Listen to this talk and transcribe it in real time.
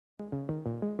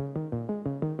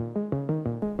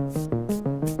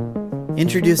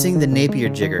Introducing the Napier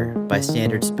Jigger by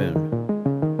Standard Spoon,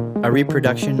 a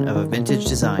reproduction of a vintage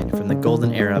design from the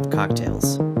golden era of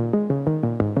cocktails.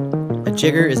 A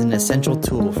jigger is an essential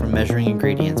tool for measuring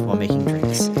ingredients while making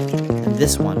drinks, and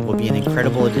this one will be an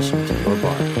incredible addition to your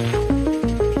bar.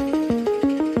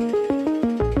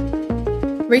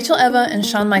 Rachel Eva and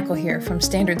Sean Michael here from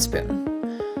Standard Spoon.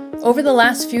 Over the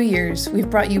last few years, we've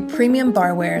brought you premium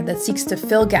barware that seeks to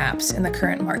fill gaps in the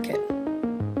current market.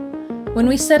 When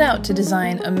we set out to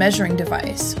design a measuring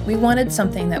device, we wanted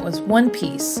something that was one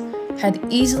piece, had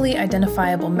easily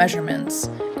identifiable measurements,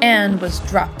 and was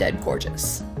drop-dead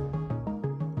gorgeous.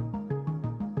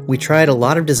 We tried a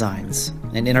lot of designs,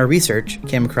 and in our research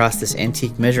came across this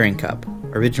antique measuring cup,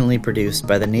 originally produced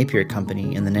by the Napier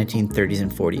Company in the 1930s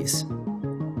and 40s.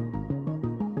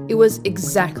 It was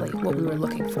exactly what we were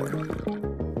looking for.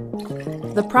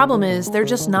 The problem is they're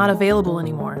just not available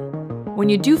anymore. When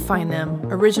you do find them,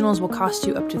 originals will cost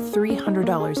you up to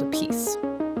 $300 a piece.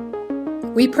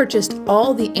 We purchased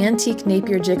all the antique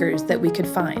Napier jiggers that we could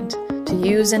find to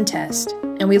use and test,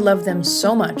 and we loved them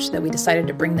so much that we decided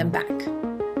to bring them back.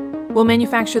 We'll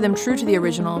manufacture them true to the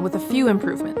original with a few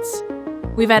improvements.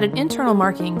 We've added internal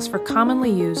markings for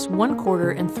commonly used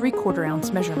 1/4 and 3/4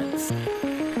 ounce measurements.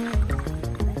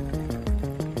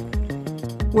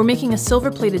 We're making a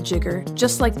silver-plated jigger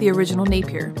just like the original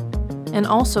Napier, and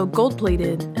also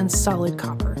gold-plated and solid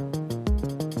copper.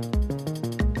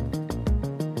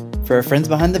 For our friends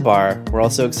behind the bar, we're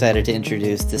also excited to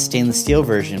introduce the stainless steel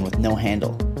version with no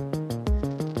handle.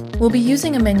 We'll be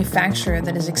using a manufacturer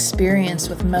that is experienced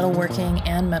with metalworking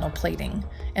and metal plating,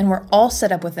 and we're all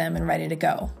set up with them and ready to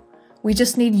go. We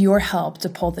just need your help to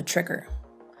pull the trigger.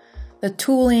 The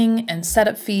tooling and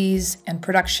setup fees and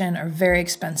production are very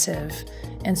expensive,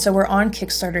 and so we're on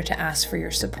Kickstarter to ask for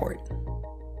your support.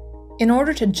 In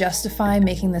order to justify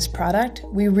making this product,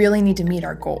 we really need to meet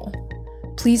our goal.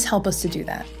 Please help us to do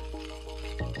that.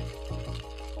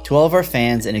 To all of our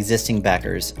fans and existing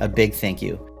backers, a big thank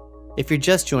you. If you're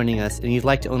just joining us and you'd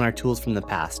like to own our tools from the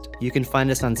past, you can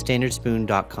find us on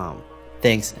standardspoon.com.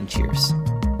 Thanks and cheers.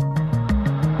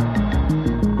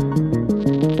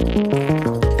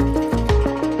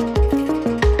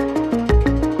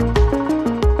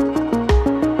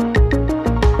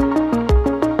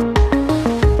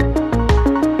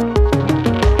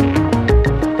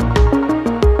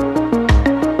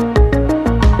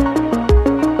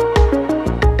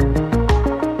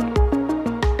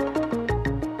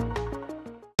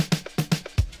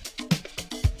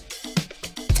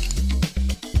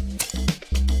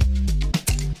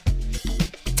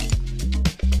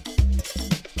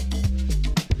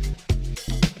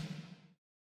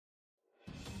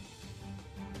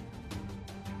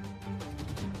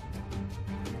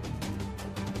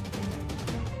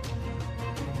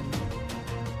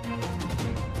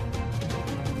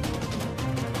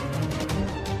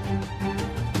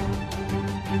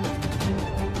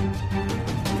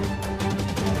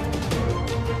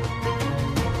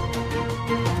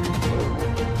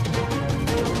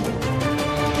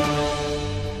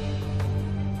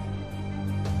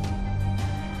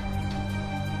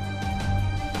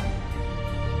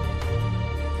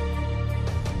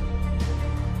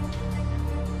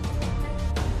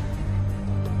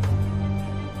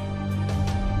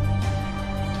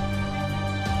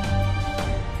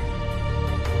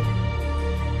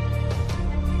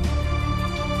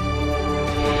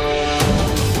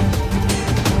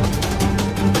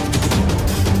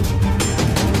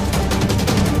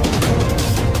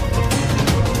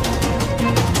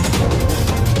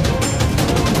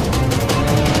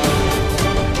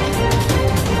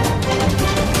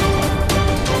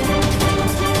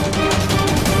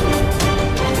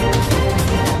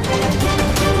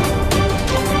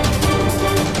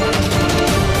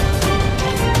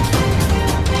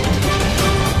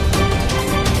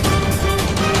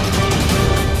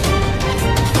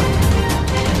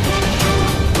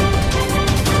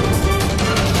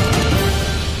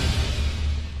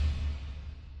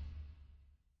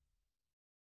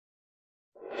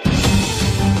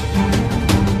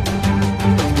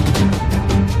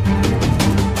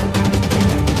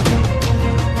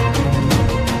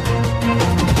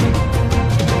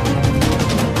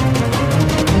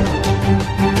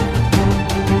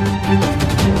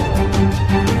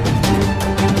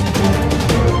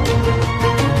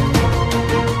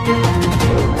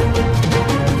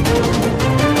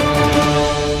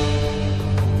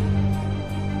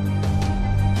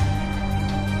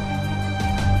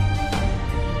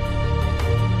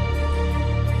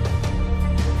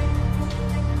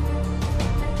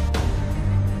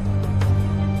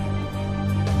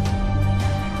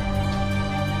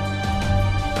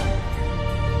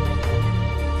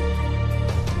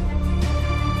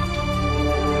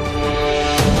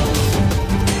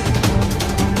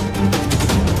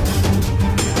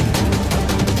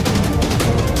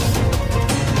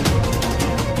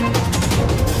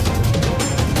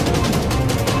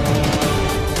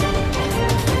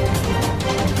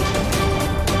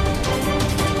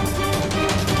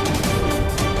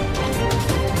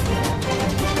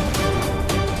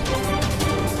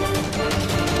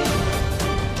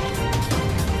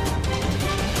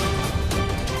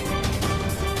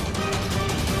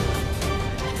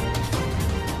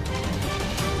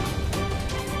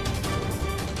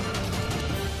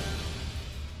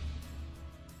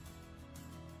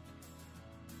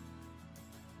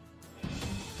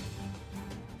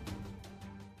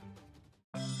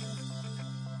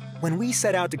 When we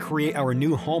set out to create our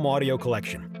new home audio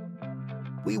collection,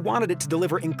 we wanted it to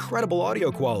deliver incredible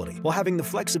audio quality while having the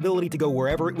flexibility to go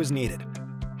wherever it was needed.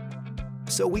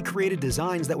 So we created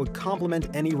designs that would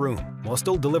complement any room while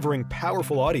still delivering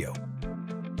powerful audio.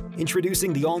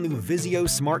 Introducing the all-new Vizio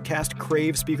SmartCast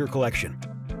Crave speaker collection.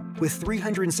 With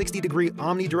 360-degree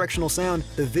omnidirectional sound,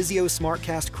 the Vizio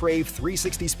SmartCast Crave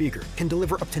 360 speaker can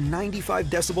deliver up to 95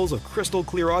 decibels of crystal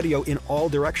clear audio in all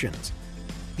directions.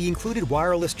 The included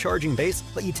wireless charging base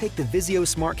let you take the Vizio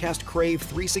SmartCast Crave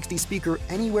 360 speaker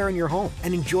anywhere in your home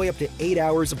and enjoy up to 8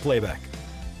 hours of playback.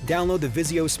 Download the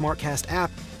Vizio SmartCast app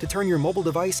to turn your mobile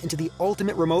device into the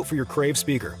ultimate remote for your Crave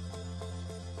speaker.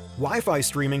 Wi-Fi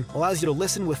streaming allows you to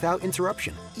listen without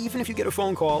interruption, even if you get a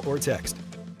phone call or text.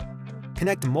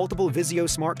 Connect multiple Vizio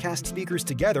SmartCast speakers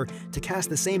together to cast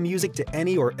the same music to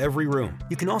any or every room.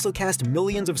 You can also cast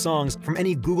millions of songs from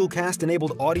any Google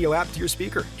Cast-enabled audio app to your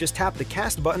speaker. Just tap the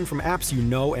Cast button from apps you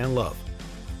know and love.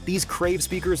 These Crave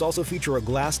speakers also feature a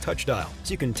glass touch dial,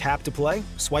 so you can tap to play,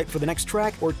 swipe for the next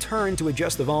track, or turn to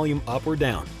adjust the volume up or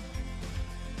down.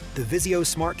 The Vizio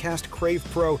SmartCast Crave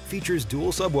Pro features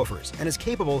dual subwoofers and is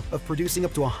capable of producing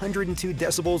up to 102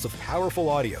 decibels of powerful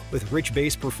audio with rich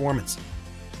bass performance.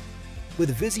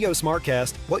 With Vizio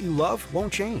SmartCast, what you love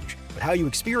won't change, but how you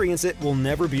experience it will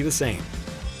never be the same.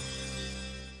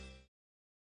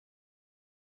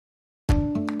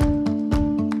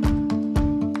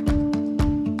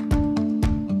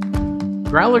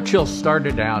 Growler Chill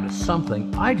started out as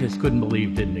something I just couldn't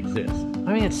believe didn't exist.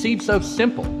 I mean, it seemed so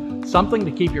simple. Something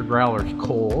to keep your growlers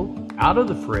cold, out of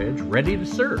the fridge, ready to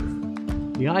serve.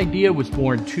 The idea was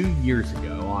born 2 years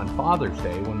ago on Father's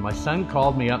Day when my son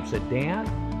called me up and said, "Dad,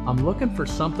 I'm looking for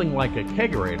something like a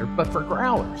kegerator, but for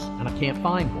growlers, and I can't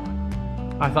find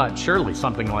one." I thought surely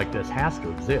something like this has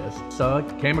to exist, so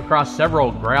I came across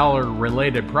several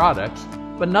growler-related products,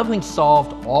 but nothing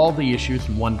solved all the issues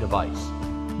in one device.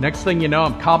 Next thing you know,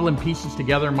 I'm cobbling pieces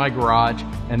together in my garage,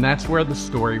 and that's where the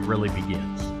story really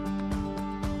begins.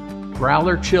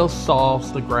 Growler Chill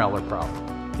solves the growler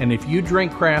problem. And if you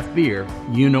drink craft beer,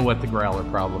 you know what the growler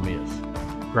problem is.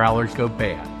 Growlers go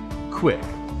bad, quick.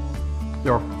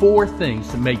 There are 4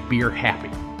 things that make beer happy.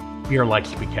 Beer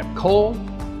likes to be kept cold,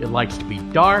 it likes to be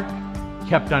dark,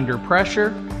 kept under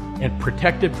pressure, and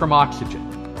protected from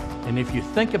oxygen. And if you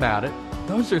think about it,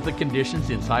 those are the conditions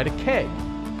inside a keg.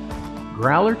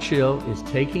 Growler Chill is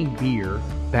taking beer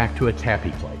back to its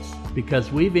happy place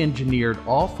because we've engineered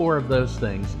all 4 of those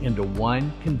things into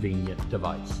one convenient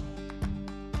device.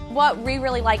 What we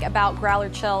really like about Growler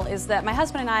Chill is that my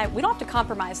husband and I, we don't have to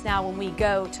compromise now when we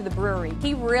go to the brewery.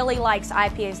 He really likes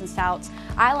IPAs and stouts.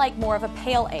 I like more of a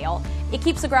pale ale. It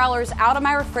keeps the growlers out of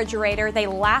my refrigerator, they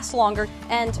last longer,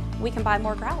 and we can buy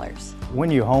more growlers. When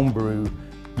you homebrew,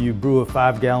 you brew a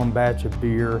 5-gallon batch of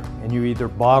beer and you either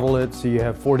bottle it, so you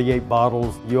have 48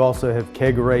 bottles. You also have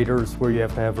kegerators where you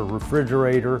have to have a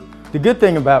refrigerator. The good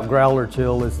thing about Growler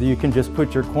Chill is that you can just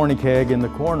put your corny keg in the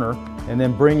corner and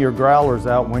then bring your growlers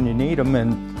out when you need them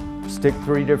and stick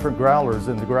 3 different growlers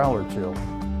in the Growler Chill.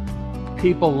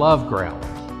 People love growlers.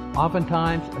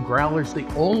 Oftentimes, a growler is the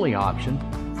only option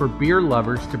for beer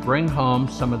lovers to bring home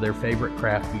some of their favorite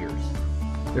craft beers.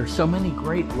 There's so many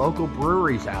great local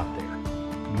breweries out there.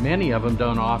 Many of them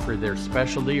don't offer their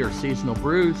specialty or seasonal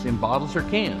brews in bottles or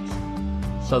cans.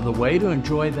 So the way to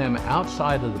enjoy them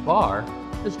outside of the bar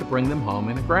is to bring them home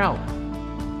in a growler.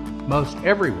 Most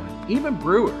everyone, even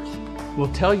brewers,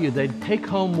 will tell you they'd take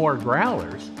home more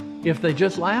growlers if they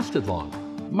just lasted longer.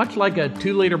 Much like a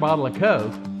 2-liter bottle of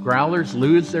Coke, growlers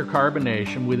lose their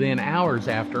carbonation within hours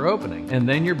after opening, and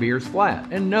then your beer's flat.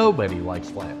 And nobody likes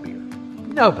flat beer.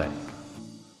 Nobody.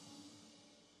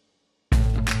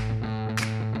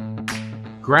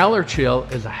 Growler Chill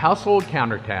is a household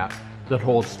countertop that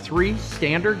holds 3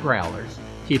 standard growlers,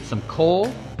 keeps them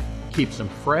cold, keeps them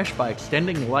fresh by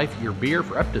extending the life of your beer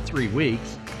for up to 3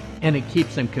 weeks, and it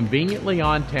keeps them conveniently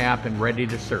on tap and ready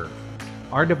to serve.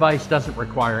 Our device doesn't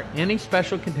require any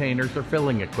special containers or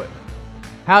filling equipment.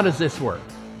 How does this work?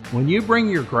 When you bring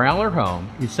your growler home,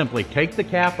 you simply take the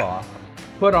cap off,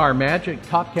 put our magic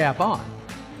top cap on,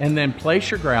 and then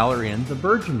place your growler in the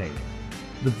Virginator.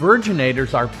 The Virginator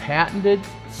is our patented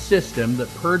system that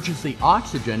purges the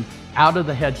oxygen out of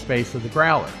the headspace of the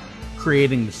growler,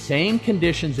 creating the same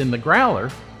conditions in the growler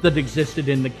that existed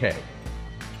in the keg.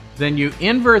 Then you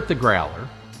invert the growler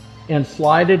and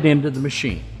slide it into the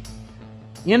machine.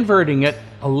 Inverting it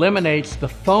eliminates the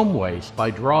foam waste by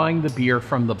drawing the beer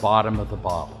from the bottom of the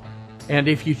bottle. And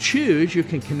if you choose, you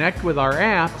can connect with our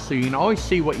app so you can always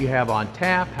see what you have on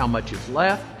tap, how much is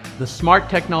left. The smart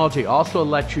technology also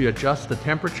lets you adjust the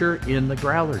temperature in the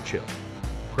Growler Chill.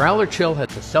 Growler Chill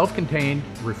has a self-contained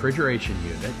refrigeration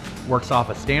unit, works off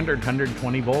a standard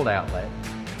 120 volt outlet,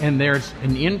 and there's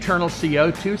an internal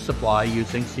CO2 supply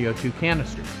using CO2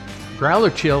 canisters. Growler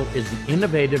Chill is an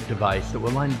innovative device that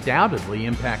will undoubtedly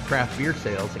impact craft beer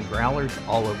sales in growlers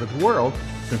all over the world,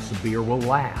 since the beer will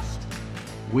last.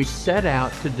 We set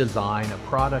out to design a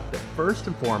product that first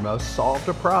and foremost solved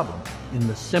a problem in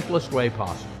the simplest way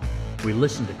possible. We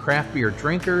listened to craft beer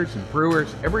drinkers and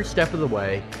brewers every step of the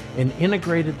way and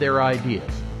integrated their ideas.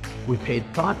 We paid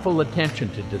thoughtful attention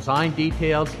to design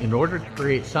details in order to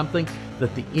create something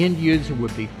that the end user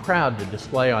would be proud to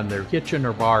display on their kitchen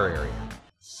or bar area.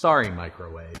 Sorry,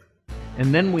 microwave.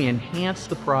 And then we enhanced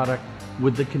the product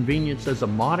with the conveniences of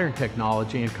modern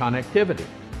technology and connectivity.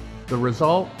 The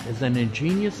result is an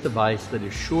ingenious device that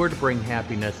is sure to bring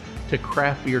happiness to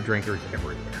craft beer drinkers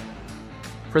everywhere.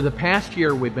 For the past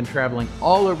year, we've been traveling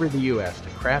all over the U.S. to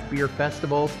craft beer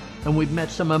festivals, and we've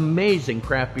met some amazing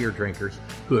craft beer drinkers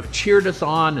who have cheered us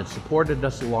on and supported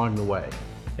us along the way.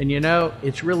 And you know,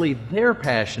 it's really their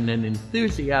passion and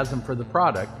enthusiasm for the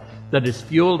product that has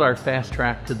fueled our fast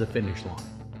track to the finish line.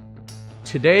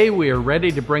 Today, we are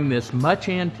ready to bring this much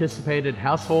anticipated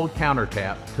household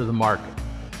countertop to the market.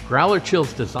 Growler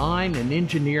Chill's design and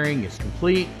engineering is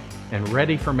complete and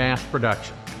ready for mass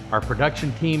production. Our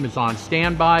production team is on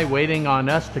standby, waiting on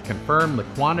us to confirm the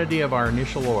quantity of our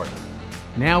initial order.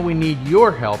 Now we need your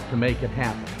help to make it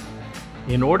happen.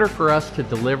 In order for us to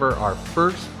deliver our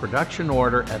first production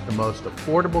order at the most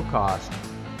affordable cost,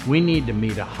 we need to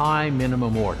meet a high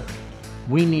minimum order.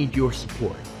 We need your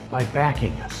support by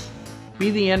backing us.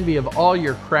 Be the envy of all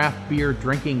your craft beer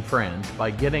drinking friends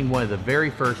by getting one of the very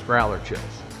first Growler Chills.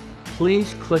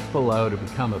 Please click below to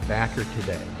become a backer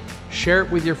today. Share it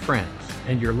with your friends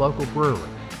and your local brewery.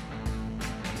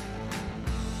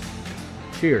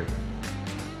 Cheers.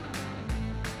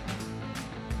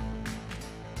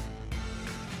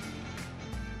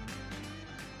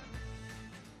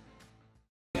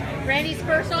 Randy's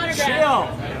first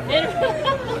autograph.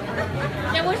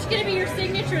 Now, what's going to be your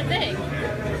signature thing?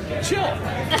 Chill.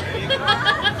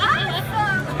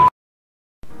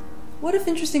 What if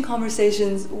interesting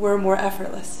conversations were more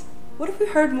effortless? What if we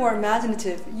heard more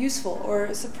imaginative, useful,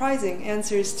 or surprising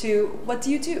answers to "What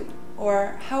do you do?"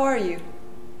 or "How are you?"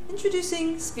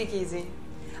 Introducing Speakeasy,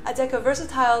 a deck of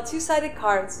versatile two-sided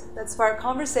cards that spark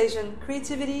conversation,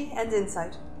 creativity, and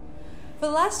insight. For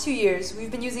the last 2 years, we've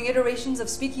been using iterations of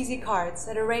Speakeasy cards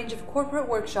at a range of corporate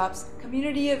workshops,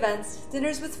 community events,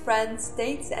 dinners with friends,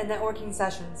 dates, and networking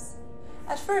sessions.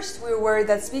 At first, we were worried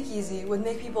that Speakeasy would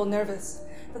make people nervous,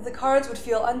 that the cards would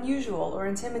feel unusual or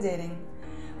intimidating.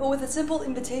 But with a simple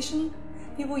invitation,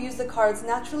 people use the cards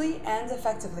naturally and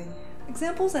effectively.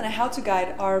 Examples and a how-to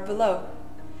guide are below.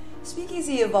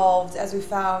 Speakeasy evolved as we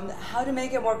found how to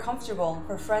make it more comfortable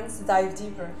for friends to dive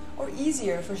deeper, or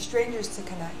easier for strangers to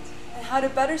connect, and how to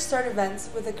better start events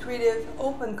with a creative,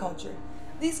 open culture.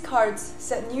 These cards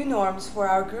set new norms for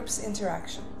our group's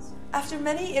interactions. After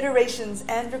many iterations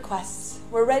and requests,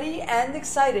 we're ready and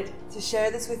excited to share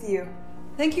this with you.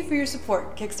 Thank you for your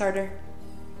support, Kickstarter.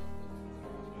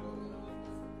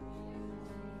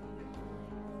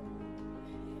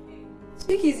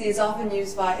 Speakeasy is often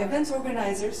used by event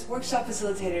organizers, workshop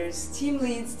facilitators, team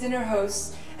leads, dinner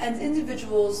hosts, and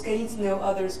individuals getting to know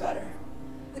others better.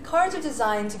 The cards are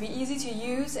designed to be easy to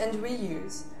use and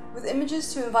reuse, with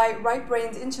images to invite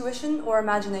right-brained intuition or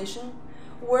imagination,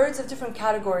 words of different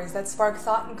categories that spark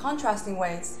thought in contrasting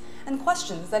ways, and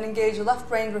questions that engage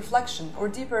left-brained reflection or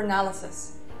deeper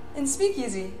analysis. In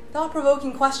Speakeasy,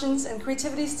 thought-provoking questions and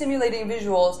creativity-stimulating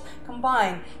visuals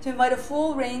combine to invite a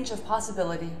full range of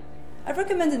possibility. I've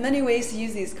recommended many ways to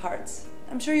use these cards.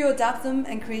 I'm sure you'll adapt them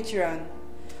and create your own.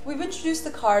 We've introduced the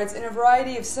cards in a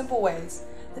variety of simple ways,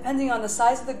 depending on the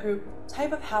size of the group,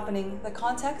 type of happening, the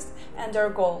context, and our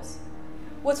goals.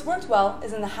 What's worked well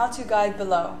is in the how-to guide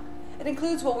below. It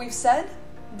includes what we've said,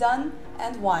 done,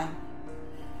 and why.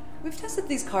 We've tested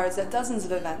these cards at dozens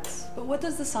of events, but what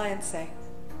does the science say?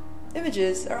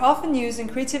 Images are often used in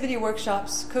creativity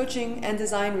workshops, coaching, and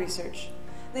design research.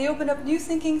 They open up new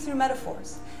thinking through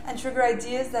metaphors and trigger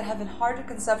ideas that have been hard to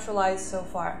conceptualize so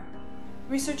far.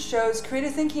 Research shows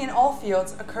creative thinking in all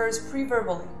fields occurs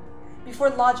pre-verbally, before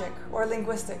logic or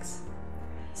linguistics.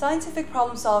 Scientific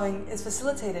problem solving is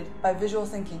facilitated by visual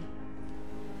thinking.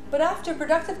 But after a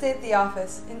productive day at the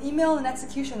office, in email and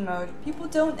execution mode, people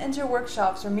don't enter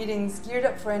workshops or meetings geared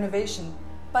up for innovation.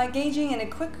 By engaging in a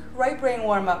quick right brain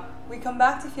warm-up, we come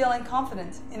back to feeling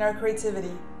confident in our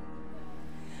creativity.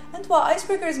 And while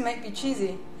icebreakers might be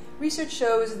cheesy, research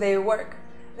shows they work.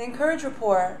 They encourage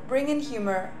rapport, bring in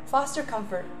humor, foster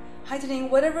comfort, heightening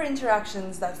whatever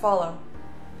interactions that follow.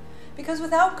 Because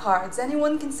without cards,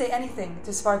 anyone can say anything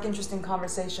to spark interesting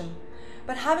conversation.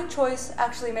 But having choice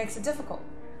actually makes it difficult.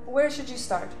 Where should you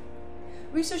start?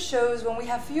 Research shows when we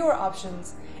have fewer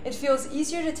options, it feels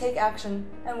easier to take action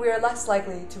and we are less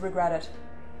likely to regret it.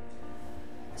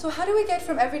 So how do we get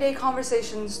from everyday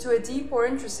conversations to a deep or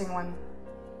interesting one?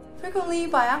 Frequently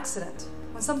by accident,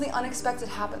 when something unexpected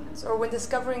happens, or when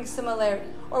discovering similarity,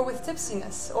 or with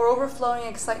tipsiness, or overflowing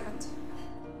excitement.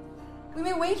 We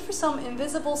may wait for some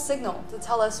invisible signal to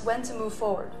tell us when to move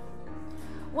forward.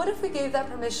 What if we gave that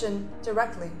permission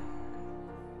directly?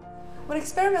 When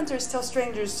experimenters tell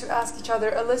strangers to ask each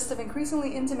other a list of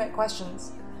increasingly intimate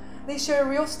questions, they share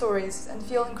real stories and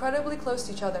feel incredibly close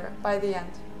to each other by the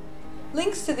end.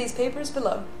 Links to these papers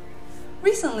below.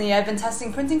 Recently, I've been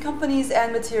testing printing companies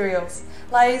and materials,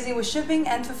 liaising with shipping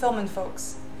and fulfillment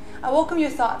folks. I welcome your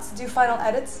thoughts to do final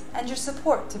edits and your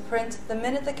support to print the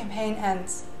minute the campaign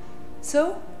ends.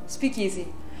 So, speak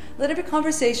easy. Let every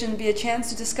conversation be a chance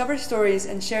to discover stories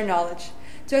and share knowledge,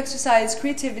 to exercise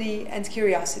creativity and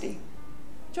curiosity.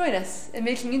 Join us in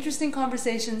making interesting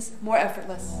conversations more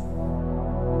effortless.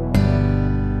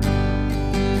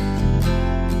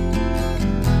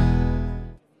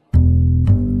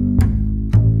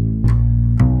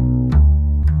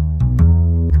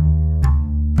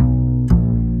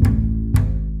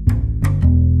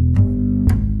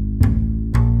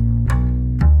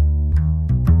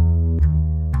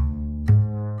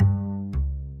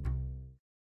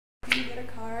 You get a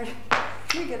card.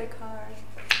 You get a card.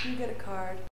 You get a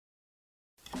card.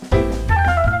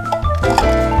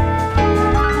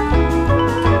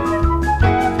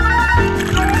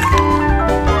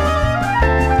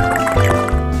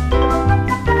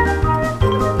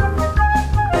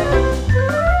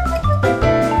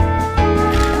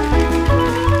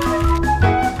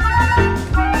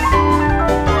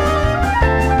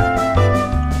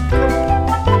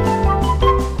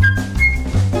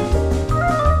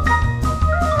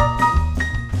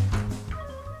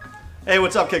 Hey,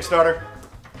 what's up, Kickstarter?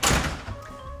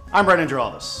 I'm Brendan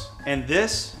Geraldus, and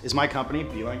this is my company,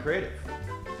 Beeline Creative.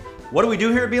 What do we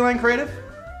do here at Beeline Creative?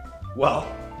 Well,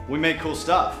 we make cool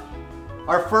stuff.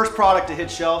 Our first product to hit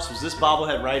shelves was this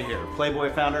bobblehead right here,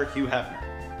 Playboy founder Hugh Hefner.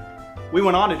 We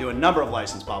went on to do a number of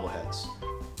licensed bobbleheads.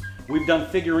 We've done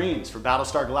figurines for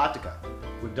Battlestar Galactica.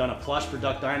 We've done a plush for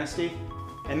Duck Dynasty,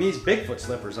 and these Bigfoot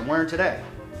slippers I'm wearing today.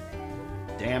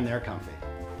 Damn, they're comfy.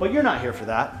 But you're not here for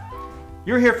that.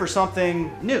 You're here for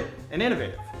something new and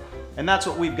innovative, and that's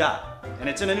what we've got, and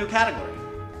it's in a new category,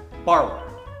 barware.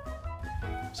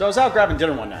 So I was out grabbing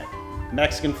dinner one night,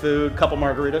 Mexican food, couple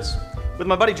margaritas, with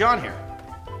my buddy John here,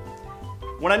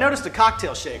 when I noticed a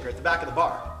cocktail shaker at the back of the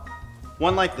bar.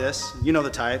 One like this, you know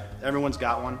the type, everyone's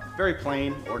got one, very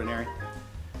plain, ordinary.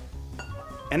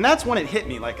 And that's when it hit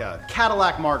me like a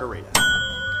Cadillac margarita.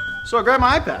 So I grabbed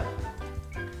my iPad,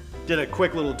 did a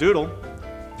quick little doodle,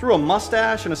 threw a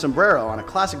mustache and a sombrero on a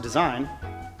classic design,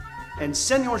 and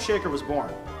Senor Shaker was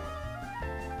born.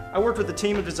 I worked with a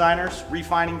team of designers,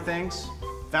 refining things,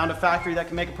 found a factory that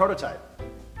can make a prototype.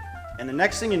 And the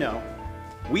next thing you know,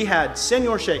 we had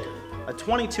Senor Shaker, a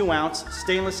 22-ounce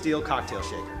stainless steel cocktail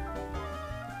shaker.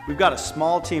 We've got a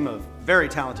small team of very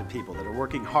talented people that are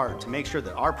working hard to make sure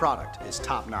that our product is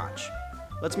top-notch.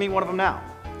 Let's meet one of them now.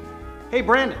 Hey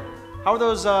Brandon, how are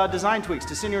those design tweaks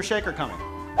to Senor Shaker coming?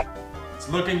 It's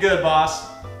looking good,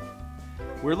 boss.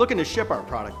 We're looking to ship our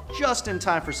product just in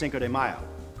time for Cinco de Mayo,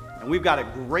 and we've got a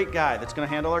great guy that's going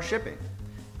to handle our shipping.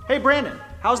 Hey Brandon,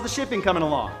 how's the shipping coming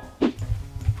along?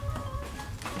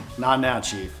 Not now,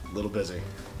 Chief. A little busy.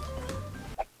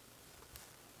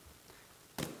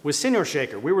 With Senor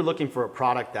Shaker, we were looking for a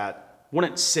product that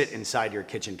wouldn't sit inside your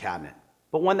kitchen cabinet,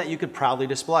 but one that you could proudly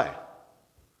display.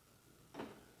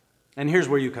 And here's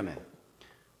where you come in.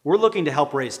 We're looking to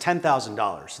help raise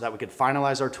 $10,000 so that we could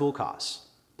finalize our tool costs,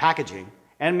 packaging,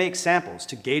 and make samples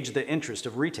to gauge the interest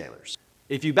of retailers.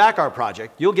 If you back our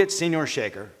project, you'll get Senor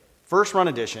Shaker, first run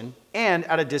edition, and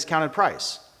at a discounted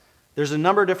price. There's a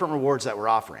number of different rewards that we're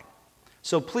offering.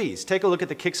 So please take a look at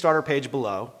the Kickstarter page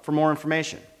below for more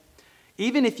information.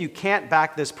 Even if you can't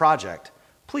back this project,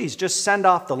 please just send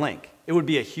off the link. It would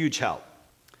be a huge help.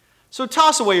 So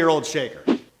toss away your old shaker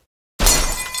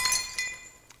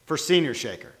for Senor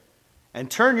Shaker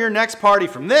and turn your next party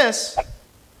from this.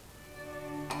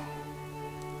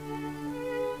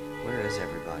 Where is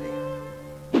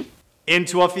everybody?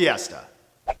 Into a fiesta.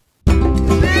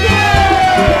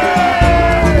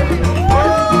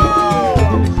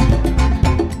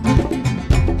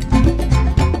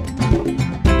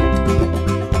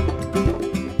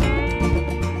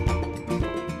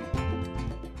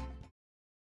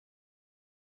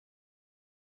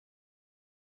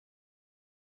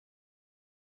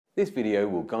 This video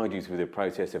will guide you through the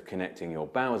process of connecting your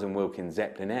Bowers & Wilkins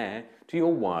Zeppelin Air to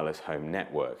your wireless home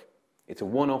network. It's a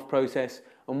one-off process,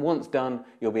 and once done,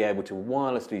 you'll be able to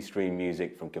wirelessly stream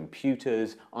music from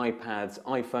computers, iPads,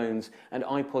 iPhones and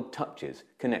iPod Touches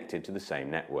connected to the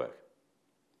same network.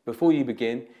 Before you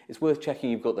begin, it's worth checking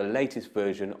you've got the latest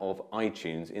version of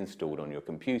iTunes installed on your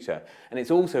computer, and it's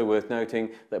also worth noting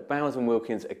that Bowers &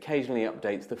 Wilkins occasionally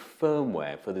updates the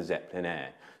firmware for the Zeppelin Air,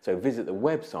 so visit the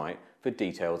website for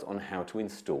details on how to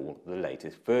install the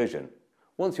latest version.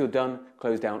 Once you're done,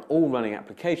 close down all running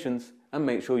applications and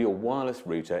make sure your wireless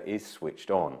router is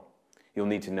switched on. You'll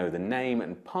need to know the name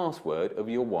and password of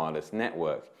your wireless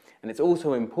network, and it's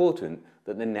also important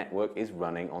that the network is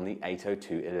running on the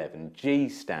 802.11g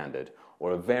standard,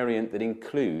 or a variant that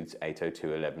includes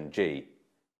 802.11g.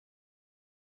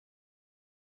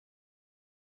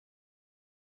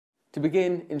 To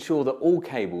begin, ensure that all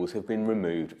cables have been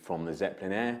removed from the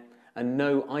Zeppelin Air and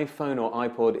no iPhone or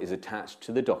iPod is attached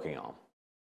to the docking arm.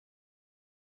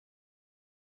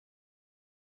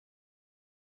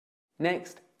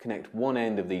 Next, connect one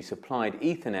end of the supplied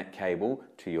Ethernet cable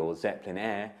to your Zeppelin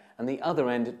Air and the other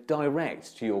end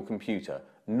direct to your computer,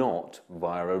 not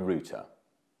via a router.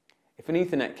 If an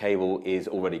Ethernet cable is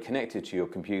already connected to your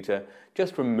computer,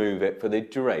 just remove it for the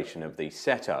duration of the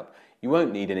setup. You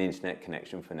won't need an internet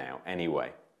connection for now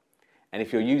anyway. And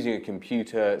if you're using a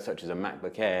computer such as a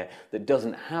MacBook Air that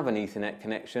doesn't have an Ethernet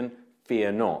connection,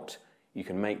 fear not. You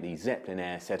can make the Zeppelin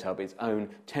Air set up its own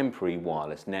temporary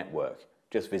wireless network.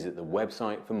 Just visit the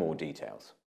website for more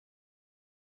details.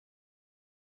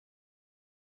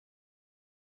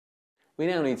 We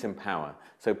now need some power,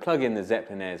 so plug in the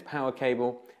Zeppelin Air's power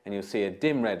cable and you'll see a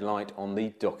dim red light on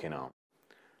the docking arm.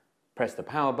 Press the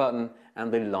power button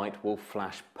and the light will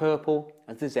flash purple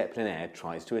as the Zeppelin Air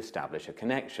tries to establish a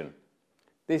connection.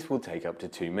 This will take up to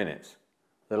 2 minutes.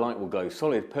 The light will glow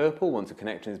solid purple once a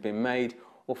connection has been made,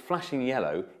 or flashing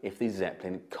yellow if the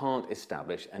Zeppelin can't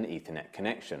establish an Ethernet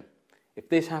connection. If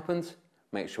this happens,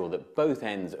 make sure that both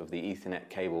ends of the Ethernet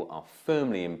cable are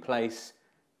firmly in place,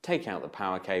 take out the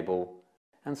power cable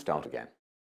and start again.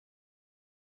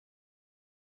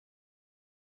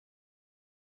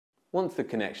 Once the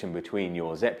connection between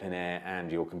your Zeppelin Air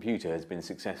and your computer has been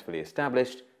successfully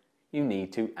established, you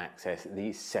need to access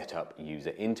the Setup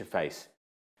user interface.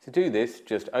 To do this,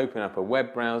 just open up a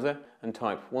web browser and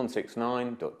type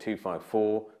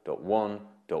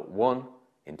 169.254.1.1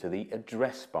 into the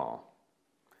address bar.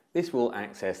 This will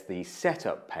access the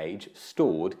setup page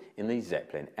stored in the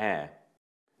Zeppelin Air.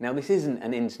 Now this isn't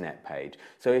an internet page,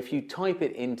 so if you type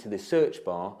it into the search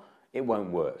bar, it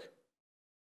won't work.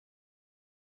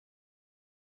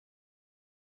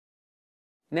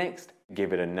 Next,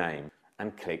 give it a name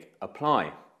and click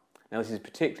Apply. Now this is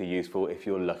particularly useful if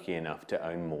you're lucky enough to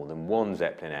own more than one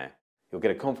Zeppelin Air. You'll get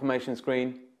a confirmation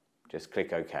screen, just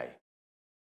click OK.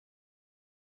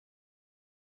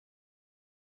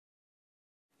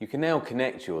 You can now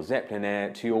connect your Zeppelin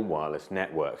Air to your wireless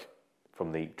network.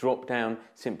 From the drop-down,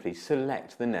 simply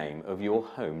select the name of your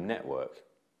home network.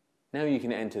 Now you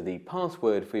can enter the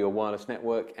password for your wireless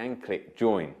network and click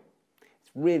Join.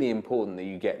 It's really important that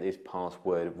you get this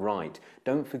password right.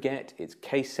 Don't forget it's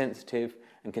case sensitive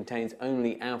and contains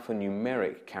only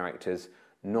alphanumeric characters,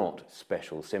 not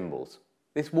special symbols.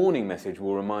 This warning message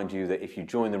will remind you that if you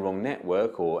join the wrong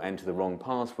network or enter the wrong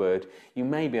password, you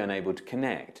may be unable to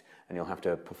connect and you'll have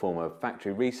to perform a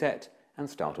factory reset and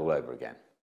start all over again.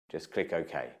 Just click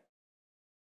OK.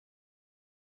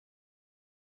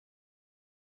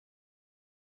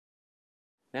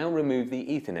 Now remove the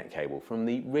Ethernet cable from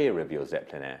the rear of your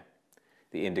Zeppelin Air.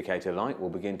 The indicator light will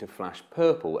begin to flash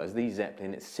purple as the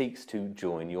Zeppelin seeks to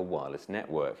join your wireless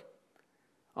network.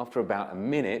 After about a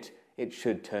minute, it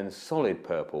should turn solid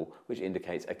purple, which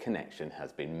indicates a connection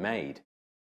has been made.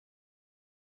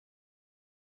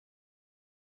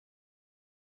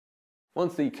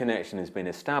 Once the connection has been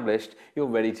established, you're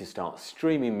ready to start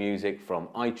streaming music from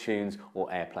iTunes or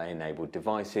AirPlay-enabled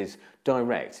devices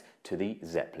direct to the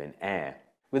Zeppelin Air.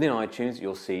 Within iTunes,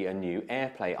 you'll see a new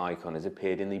AirPlay icon has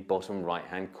appeared in the bottom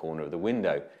right-hand corner of the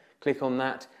window. Click on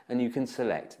that and you can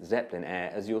select Zeppelin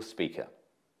Air as your speaker.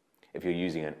 If you're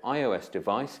using an iOS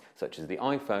device, such as the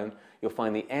iPhone, you'll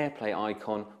find the AirPlay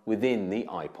icon within the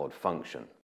iPod function.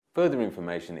 Further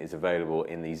information is available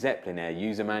in the Zeppelin Air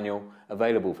user manual,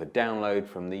 available for download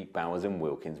from the Bowers &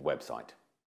 Wilkins website.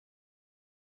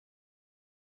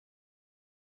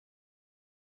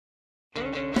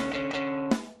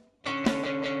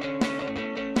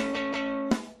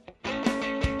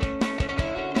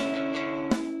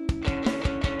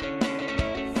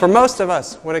 For most of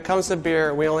us, when it comes to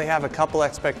beer, we only have a couple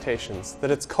expectations: that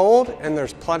it's cold and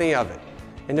there's plenty of it.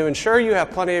 And to ensure you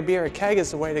have plenty of beer, a keg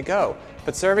is the way to go.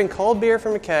 But serving cold beer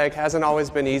from a keg hasn't always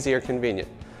been easy or convenient.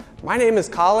 My name is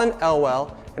Colin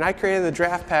Elwell, and I created the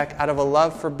Draft Pack out of a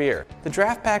love for beer. The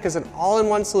Draft Pack is an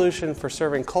all-in-one solution for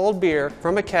serving cold beer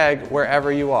from a keg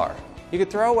wherever you are. You could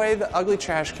throw away the ugly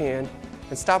trash can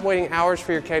and stop waiting hours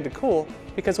for your keg to cool,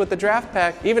 because with the Draft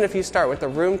Pack, even if you start with a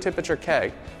room temperature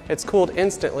keg, it's cooled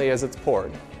instantly as it's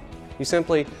poured. You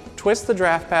simply twist the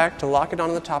Draft Pack to lock it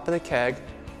onto the top of the keg,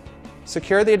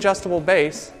 secure the adjustable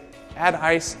base, add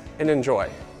ice, and enjoy.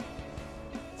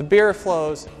 The beer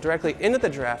flows directly into the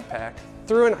Draft Pack,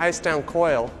 through an ice-down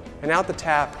coil, and out the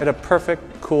tap at a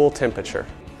perfect, cool temperature.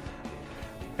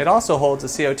 It also holds a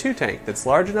CO2 tank that's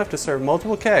large enough to serve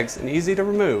multiple kegs and easy to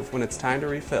remove when it's time to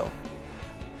refill.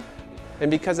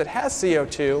 And because it has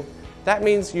CO2, that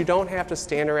means you don't have to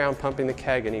stand around pumping the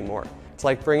keg anymore. It's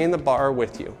like bringing the bar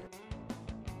with you.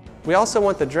 We also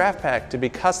want the Draft Pack to be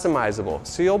customizable,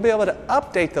 so you'll be able to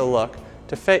update the look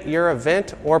to fit your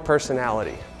event or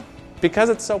personality. Because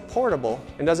it's so portable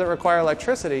and doesn't require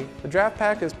electricity, the Draft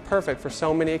Pack is perfect for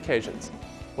so many occasions.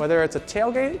 Whether it's a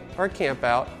tailgate or a camp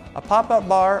out, a pop-up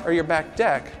bar or your back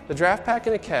deck, the Draft Pack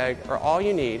and a keg are all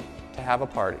you need to have a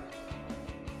party.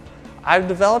 I've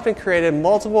developed and created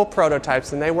multiple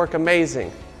prototypes and they work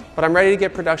amazing, but I'm ready to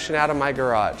get production out of my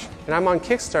garage. And I'm on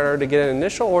Kickstarter to get an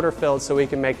initial order filled so we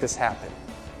can make this happen.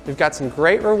 We've got some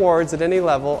great rewards at any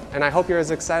level, and I hope you're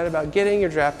as excited about getting your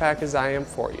Draft Pack as I am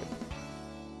for you.